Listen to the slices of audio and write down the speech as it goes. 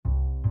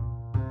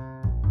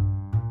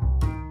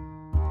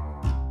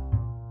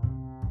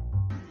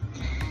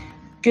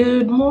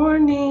Good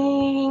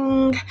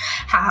morning.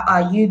 How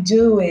are you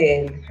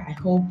doing? I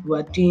hope you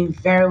are doing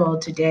very well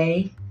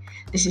today.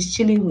 This is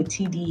Chilling with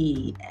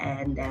TD,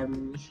 and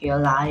I'm here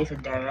live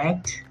and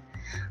direct,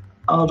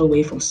 all the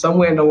way from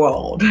somewhere in the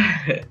world.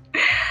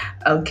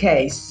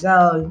 Okay,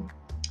 so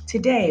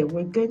today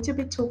we're going to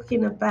be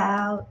talking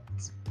about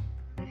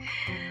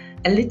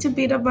a little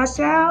bit of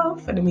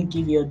myself, and let me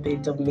give you a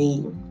bit of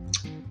me.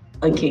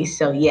 Okay,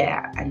 so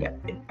yeah,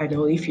 I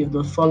know if you've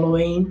been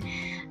following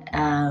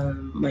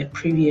my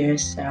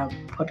previous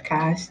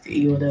podcast,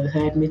 you would have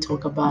heard me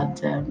talk about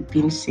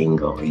being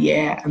single.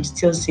 Yeah, I'm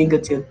still single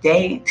till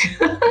date,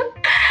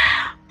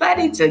 but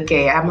it's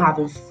okay. I'm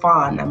having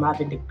fun. I'm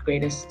having the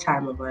greatest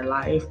time of my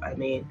life. I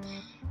mean,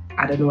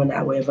 I don't know when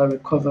I will ever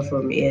recover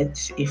from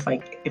it if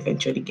I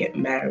eventually get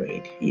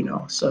married,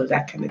 so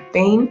that kind of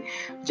thing.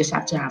 Just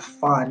have to have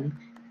fun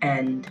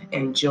and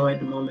enjoy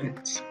the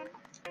moment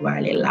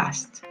while it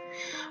lasts.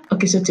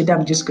 Okay, so today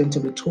I'm just going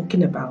to be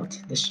talking about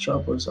the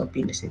struggles of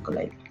being a single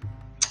lady.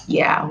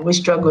 Yeah, we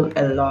struggle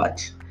a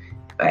lot.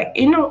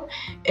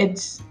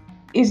 It's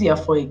easier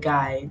for a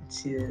guy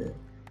to,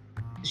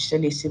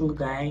 especially a single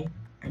guy.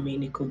 I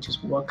mean, he could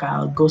just walk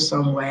out, go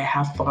somewhere,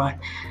 have fun,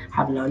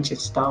 have lunch and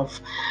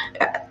stuff,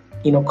 uh,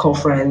 call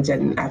friends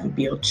and have a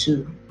beer or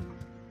two.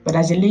 But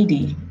as a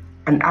lady,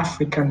 an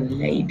African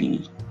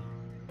lady,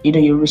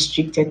 you're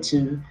restricted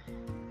to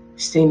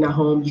staying at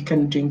home. You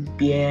can drink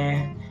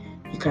beer,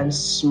 you can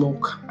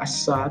smoke as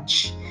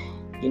such.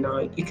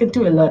 You can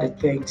do a lot of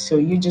things. So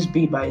you just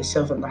be by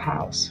yourself in the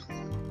house.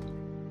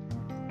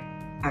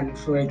 And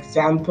for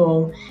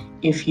example,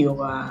 if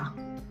you are,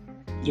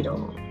 you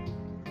know,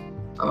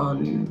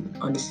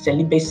 on the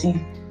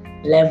celibacy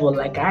level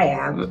like I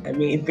am, I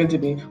mean, it's going to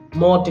be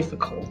more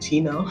difficult.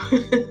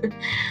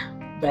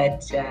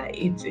 But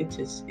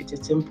it's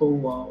a simple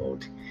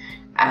world,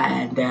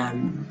 and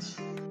I'm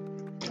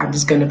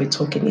just going to be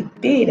talking a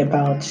bit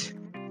about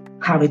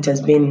how it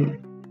has been,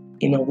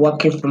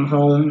 working from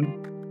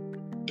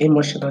home,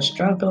 emotional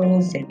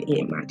struggles, and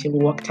imagine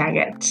work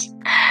targets.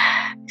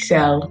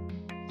 So,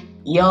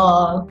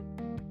 y'all,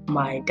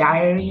 my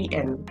diary,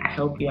 and I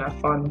hope you have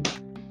fun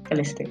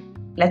listening.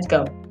 Let's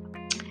go.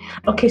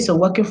 Okay, so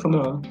working from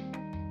home,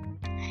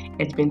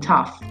 it's been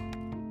tough.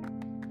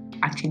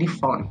 Actually,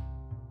 fun.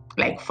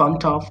 Like fun,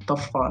 tough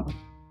fun,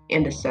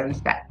 in the sense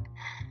that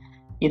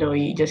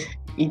you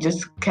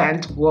just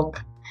can't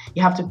work.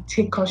 You have to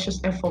take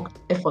conscious effort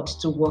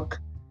to work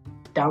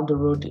down the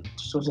road to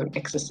sort of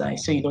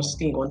exercise, so you don't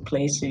stay in one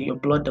place, so your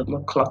blood does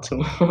not clot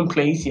in one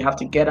place. You have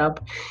to get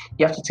up,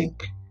 you have to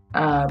take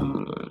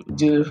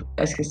do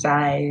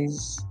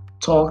exercise,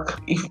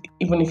 talk, if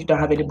even if you don't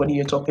have anybody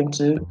you're talking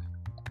to,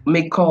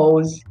 make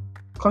calls,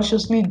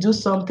 consciously do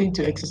something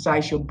to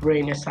exercise your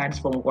brain aside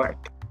from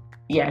work.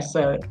 Yeah,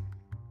 so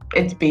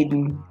it's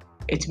been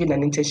it's been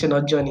an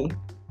intentional journey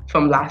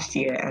from last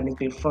year, and it's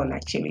been fun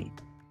actually.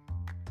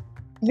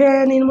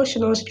 Then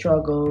emotional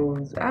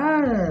struggles.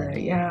 Yeah,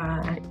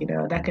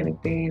 that kind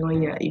of thing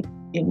when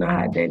you've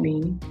not had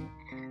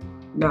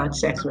not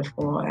sex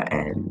before,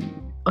 and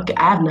okay,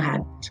 I have not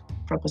had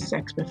proper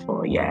sex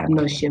before. Yeah, I'm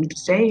not ashamed to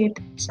say it.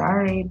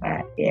 Sorry,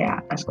 but yeah,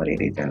 that's what it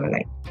is. And I'm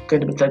like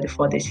going to be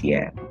 34 this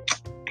year.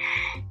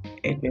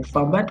 It's been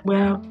fun, but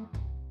well,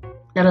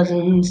 that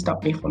doesn't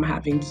stop me from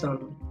having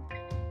some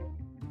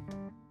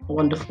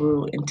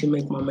wonderful,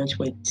 intimate moments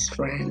with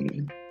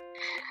friends.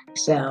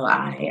 So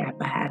I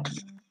have had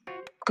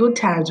good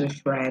times with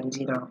friends,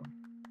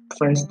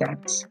 friends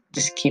that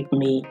just keep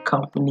me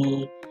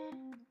company,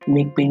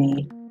 make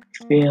me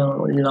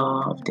feel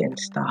loved and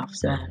stuff.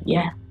 So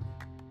yeah,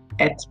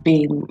 it's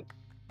been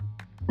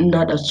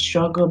not a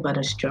struggle, but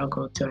a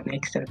struggle to an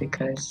extent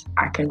because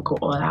I can go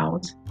all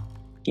out.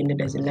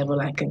 There's a level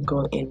I can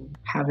go in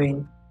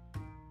having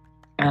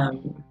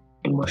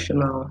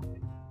emotional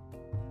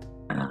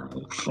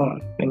fun,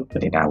 let me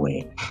put it that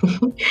way.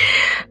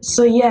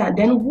 So yeah,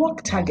 then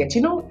work target.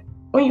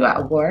 When you're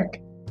at work,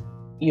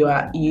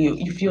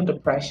 you feel the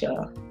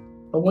pressure,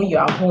 but when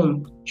you're at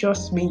home,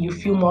 trust me, you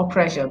feel more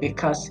pressure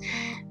because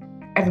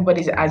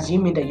everybody's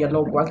assuming that you're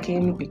not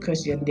working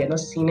because they're not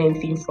seeing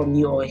anything from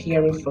you or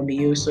hearing from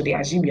you, so they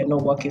assume you're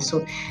not working.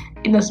 So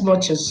in as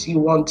much as you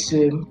want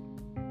to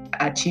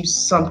achieve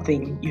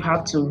something, you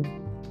have to,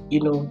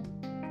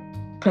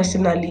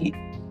 personally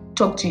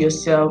talk to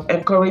yourself,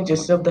 encourage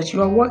yourself that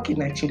you are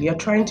working. Actually, you're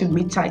trying to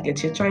meet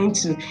targets, you're trying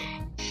to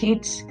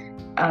hit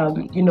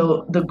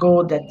the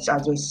goal that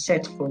has been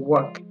set for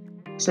work.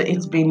 So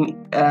it's been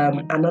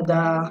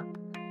another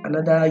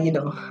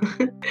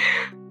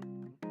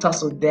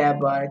tussle there,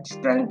 but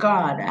thank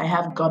God I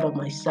have God on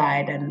my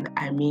side, and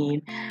I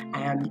mean,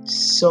 I am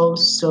so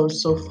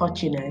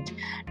fortunate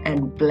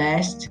and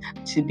blessed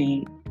to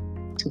be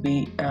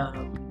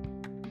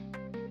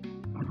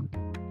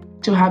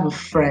to have a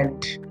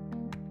friend,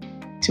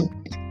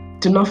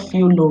 to not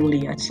feel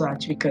lonely as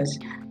such, because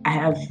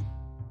I'm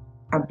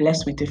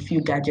blessed with a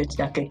few gadgets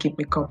that can keep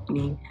me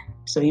company.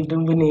 So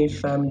even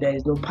if there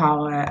is no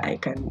power, I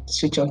can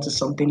switch on to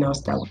something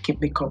else that will keep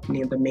me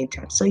company in the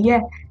meantime. So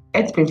yeah,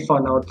 It's been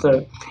fun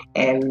also.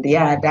 And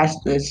yeah, that's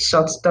the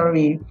short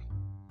story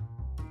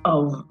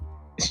of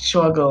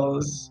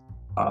struggles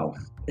of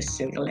a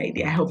single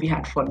lady. I hope you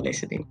had fun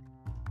listening.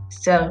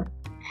 So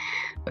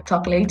we'll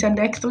talk later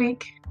next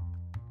week.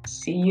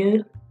 See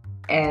you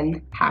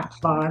and have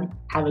fun.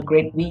 Have a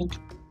great week.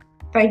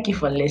 Thank you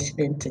for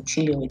listening to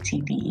Chilling with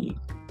TDE.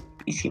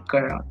 It's your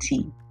girl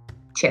T.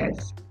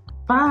 Cheers.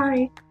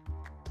 Bye.